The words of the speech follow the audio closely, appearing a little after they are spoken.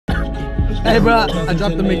Hey bro, I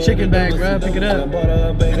dropped the McChicken bag, bro. Pick it up.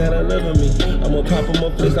 I'ma pop on my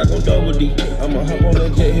place like I'm double D. I'ma hop on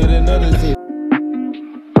that jet, hit another zip.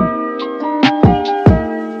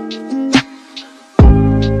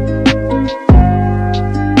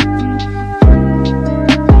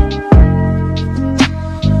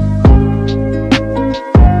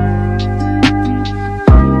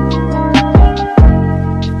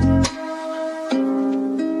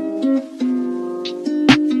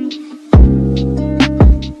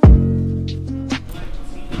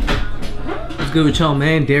 Good with y'all,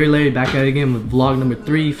 man. Dairy Larry back at it again with vlog number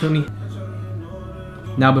 3, you feel me?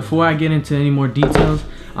 Now before I get into any more details,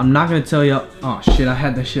 I'm not gonna tell y'all. Oh shit, I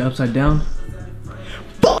had that shit upside down.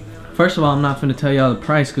 First of all, I'm not finna tell y'all the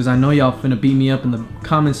price because I know y'all finna beat me up in the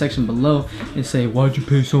comment section below and say, why'd you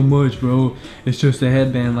pay so much, bro? It's just a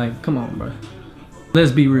headband. Like, come on, bro.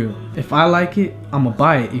 Let's be real. If I like it, I'ma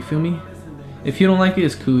buy it, you feel me? If you don't like it,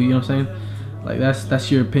 it's cool, you know what I'm saying? Like, that's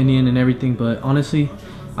your opinion and everything, but honestly,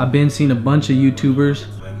 I've been seeing a bunch of YouTubers.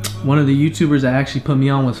 One of the YouTubers that actually put me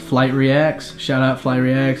on was Flight Reacts. Shout out Flight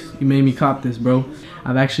Reacts. You made me cop this, bro.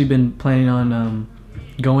 I've actually been planning on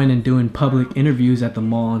going and doing public interviews at the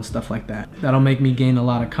mall and stuff like that. That'll make me gain a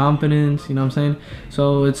lot of confidence, you know what I'm saying?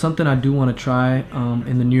 So it's something I do want to try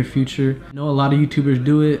in the near future. I know a lot of YouTubers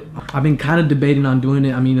do it. I've been kind of debating on doing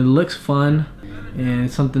it. I mean, it looks fun and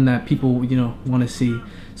it's something that people, you know, want to see.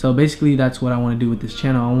 So basically that's what I want to do with this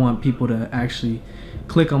channel. I want people to actually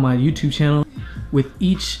click on my YouTube channel. With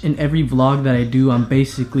each and every vlog that I do, I'm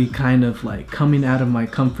basically kind of like coming out of my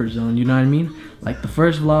comfort zone, you know what I mean? Like the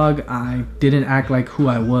first vlog, I didn't act like who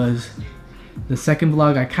I was. The second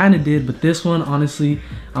vlog, I kind of did, but this one, honestly,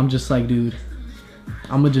 I'm just like, dude,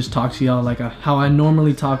 I'm gonna just talk to y'all like how I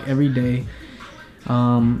normally talk every day,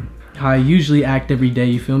 how I usually act every day,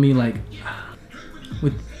 you feel me? Like,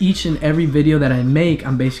 with each and every video that I make,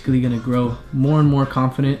 I'm basically gonna grow more and more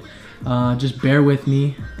confident. Just bear with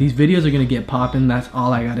me. These videos are gonna get popping. That's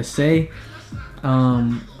all I gotta say.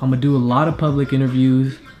 I'm gonna do a lot of public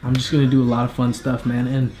interviews. I'm just gonna do a lot of fun stuff, man,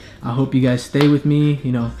 and I hope you guys stay with me.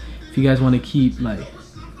 You know, if you guys want to keep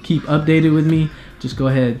updated with me, just go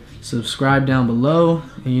ahead, subscribe down below,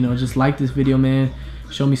 and you know, just like this video, man.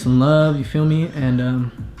 Show me some love, you feel me? And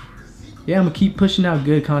yeah, I'm gonna keep pushing out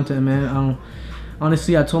good content, man.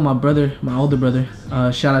 Honestly, I told my brother, my older brother,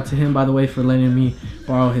 shout out to him, by the way, for letting me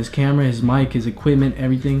borrow his camera, his mic, his equipment,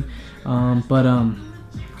 everything. I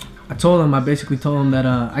basically told him that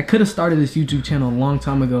I could have started this YouTube channel a long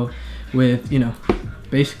time ago with, you know,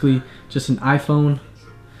 basically just an iPhone, you know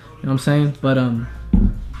what I'm saying? But I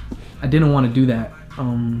didn't want to do that.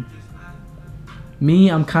 Me,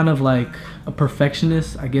 I'm kind of like a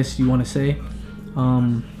perfectionist, I guess you want to say.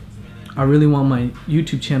 I really want my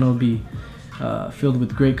YouTube channel to be filled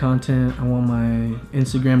with great content. I want my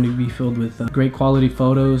Instagram to be filled with great quality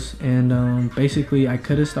photos, and basically I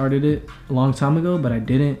could have started it a long time ago, but I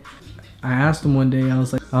didn't. I asked him one day, I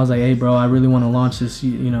was like, hey bro, I really want to launch this,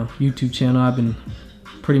 you know, YouTube channel. I've been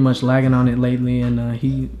pretty much lagging on it lately, and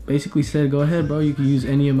he basically said, go ahead bro, you can use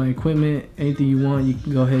any of my equipment, anything you want, you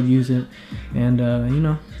can go ahead and use it. And you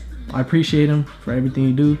know, I appreciate him for everything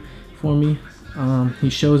he do for me.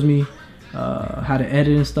 He shows me how to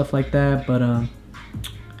edit and stuff like that, but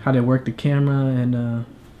how to work the camera, and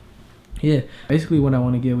yeah, basically what I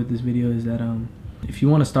want to get with this video is that if you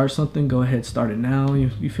want to start something, go ahead, start it now,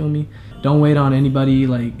 you feel me? Don't wait on anybody.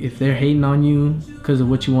 Like, if they're hating on you because of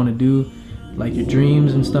what you want to do, like your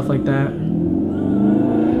dreams and stuff like that,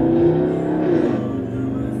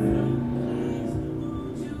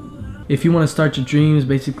 if you want to start your dreams,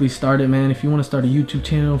 basically start it, man. If you want to start a YouTube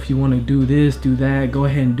channel, if you want to do this, do that, go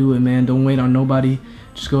ahead and do it, man. Don't wait on nobody.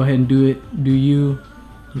 Just go ahead and do it. Do you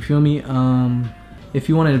feel me? If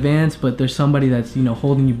you want to advance, but there's somebody that's, you know,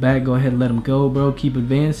 holding you back, go ahead and let them go, bro. Keep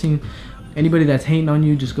advancing. Anybody that's hating on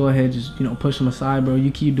you, just go ahead, just, you know, push them aside, bro. You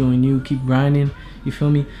keep doing you, keep grinding, you feel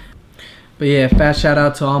me? But yeah, fast shout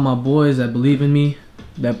out to all my boys that believe in me,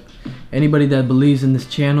 that anybody that believes in this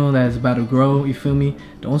channel that's about to grow, you feel me?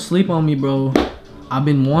 Don't sleep on me, bro. I've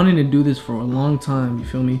been wanting to do this for a long time, you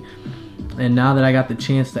feel me? And now that I got the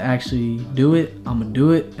chance to actually do it, I'm gonna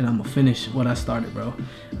do it, and I'm gonna finish what I started, bro.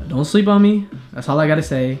 Don't sleep on me. That's all I gotta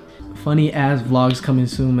say. Funny ass vlogs coming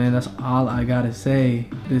soon, man. That's all I gotta say.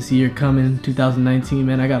 This year coming, 2019,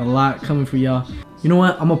 man. I got a lot coming for y'all. You know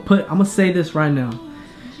what? I'm gonna say this right now.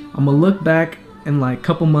 I'm gonna look back in like a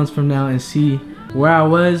couple months from now and see where I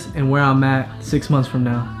was and where I'm at 6 months from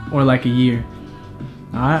now, or like a year.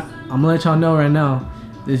 Alright? I'm gonna let y'all know right now,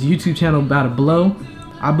 this YouTube channel about to blow.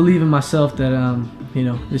 I believe in myself that you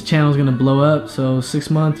know, this channel is gonna blow up. So 6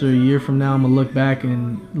 months or a year from now, I'm gonna look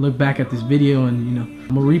back at this video, and you know, I'm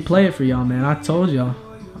gonna replay it for y'all, man. I told y'all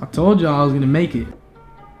I was gonna make it.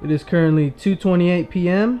 It is currently 2:28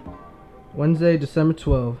 p.m. Wednesday, December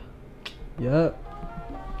 12th. Yup.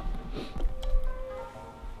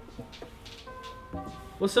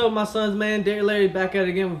 What's up, my sons, man? Larry back at it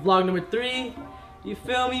again with vlog number 3. You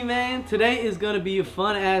feel me, man? Today is gonna be a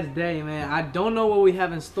fun ass day, man. I don't know what we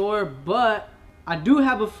have in store, but I do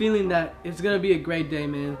have a feeling that it's gonna be a great day,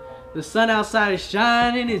 man. The sun outside is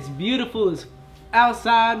shining. It's beautiful. It's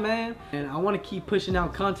outside, man. And I want to keep pushing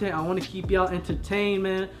out content. I want to keep y'all entertained,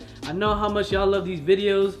 man. I know how much y'all love these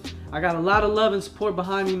videos. I got a lot of love and support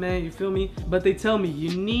behind me, man. You feel me? But they tell me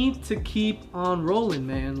you need to keep on rolling,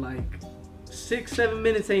 man. Like 6-7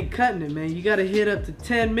 minutes ain't cutting it, man. You gotta hit up to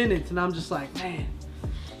 10 minutes. And I'm just like, man,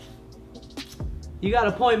 you got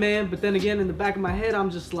a point, man. But then again, in the back of my head, I'm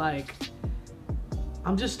just like,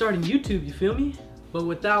 I'm just starting YouTube, you feel me? But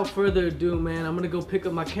without further ado, man, I'm gonna go pick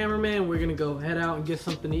up my cameraman. We're gonna go head out and get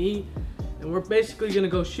something to eat, and we're basically gonna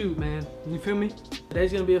go shoot, man. You feel me?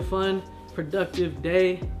 Today's gonna be a fun, productive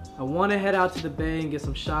day. I wanna head out to the bay and get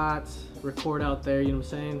some shots, record out there, you know what I'm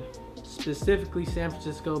saying? Specifically San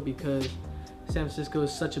Francisco, because San Francisco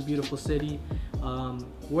is such a beautiful city.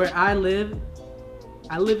 Where I live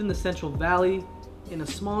in the Central Valley in a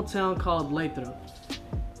small town called LAKEY.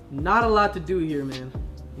 Not a lot to do here, man.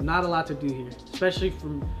 Not a lot to do here, especially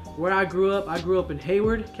from where I grew up. I grew up in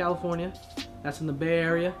Hayward, California. That's in the Bay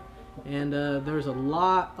Area, and there's a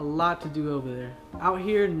lot to do over there. Out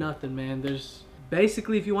here, nothing, man. There's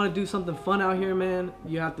basically, if you want to do something fun out here, man,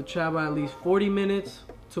 you have to travel at least 40 minutes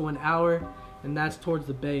to an hour, and that's towards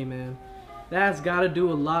the bay, man. That's got to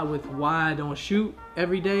do a lot with why I don't shoot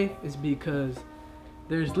every day, is because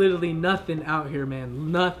there's literally nothing out here,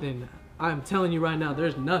 man. Nothing. I'm telling you right now,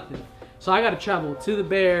 there's nothing. So I gotta travel to the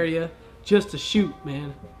Bay Area just to shoot,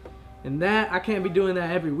 man. And that, I can't be doing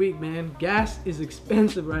that every week, man. Gas is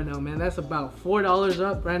expensive right now, man. That's about $4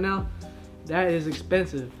 up right now. That is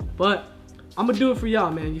expensive. But I'm gonna do it for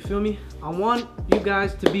y'all, man. You feel me? I want you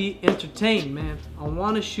guys to be entertained, man. I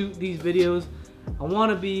wanna shoot these videos. I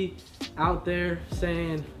wanna be out there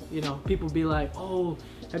saying, you know, people be like, oh,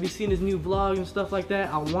 have you seen his new vlog and stuff like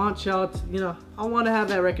that? I want y'all to, you know, I want to have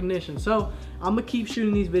that recognition. So I'm gonna keep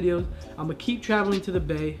shooting these videos. I'm gonna keep traveling to the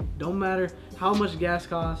bay. Don't matter how much gas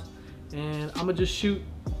costs, and I'm gonna just shoot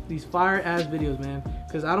these fire ass videos, man.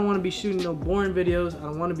 Cause I don't want to be shooting no boring videos. I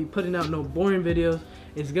don't want to be putting out no boring videos.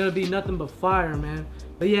 It's gonna be nothing but fire, man.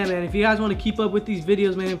 But yeah, man, if you guys want to keep up with these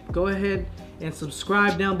videos, man, go ahead and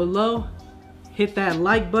subscribe down below. Hit that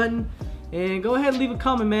like button. And go ahead and leave a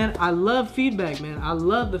comment, man. I love feedback, man. I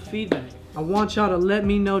love the feedback. I want y'all to let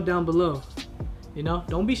me know down below. You know,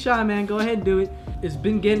 don't be shy, man. Go ahead and do it. It's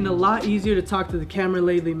been getting a lot easier to talk to the camera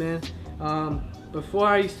lately, man. Before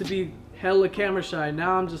I used to be hella camera shy.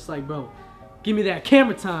 Now I'm just like, bro, give me that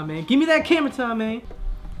camera time, man. Give me that camera time, man.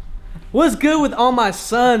 What's good with all my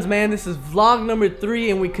sons, man? This is vlog number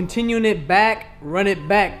 3, and we continuing it back. Run it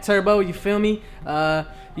back, Turbo, you feel me?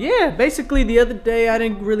 Yeah, basically the other day I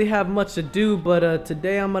didn't really have much to do, but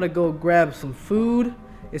today I'm gonna go grab some food.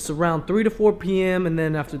 It's around 3 to 4 p.m. and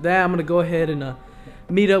then after that I'm gonna go ahead and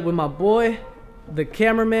meet up with my boy, the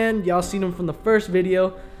cameraman. Y'all seen him from the first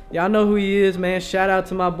video. Y'all know who he is, man. Shout out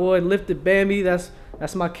to my boy Lifted Bambi. That's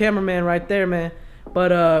my cameraman right there, man.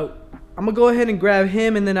 But I'm gonna go ahead and grab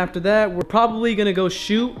him, and then after that we're probably gonna go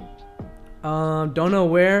shoot. Don't know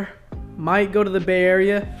where. Might go to the Bay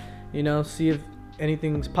Area, you know, see if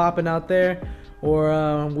anything's popping out there,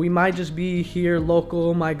 or we might just be here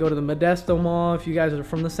local. Might go to the Modesto Mall. If you guys are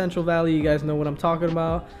from the Central Valley, you guys know what I'm talking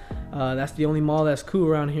about. That's the only mall that's cool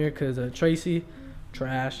around here, because Tracy,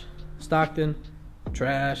 trash. Stockton,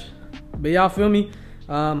 trash. But y'all feel me?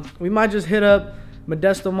 We might just hit up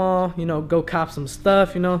Modesto Mall, you know, go cop some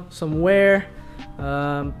stuff, you know, some wear.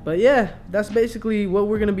 But yeah, that's basically what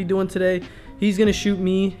we're gonna be doing today. He's gonna shoot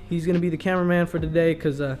me. He's gonna be the cameraman for today,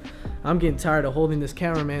 because I'm getting tired of holding this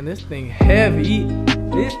camera, man. This thing heavy.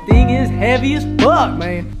 This thing is heavy as fuck,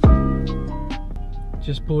 man.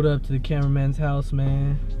 Just pulled up to the cameraman's house,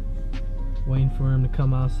 man. Waiting for him to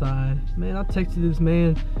come outside. Man, I texted this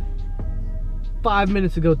man 5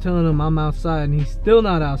 minutes ago telling him I'm outside, and he's still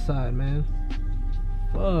not outside, man.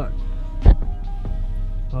 Fuck.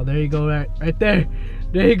 Oh, there you go, right there.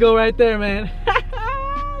 There you go right there, man.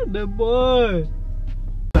 The boy.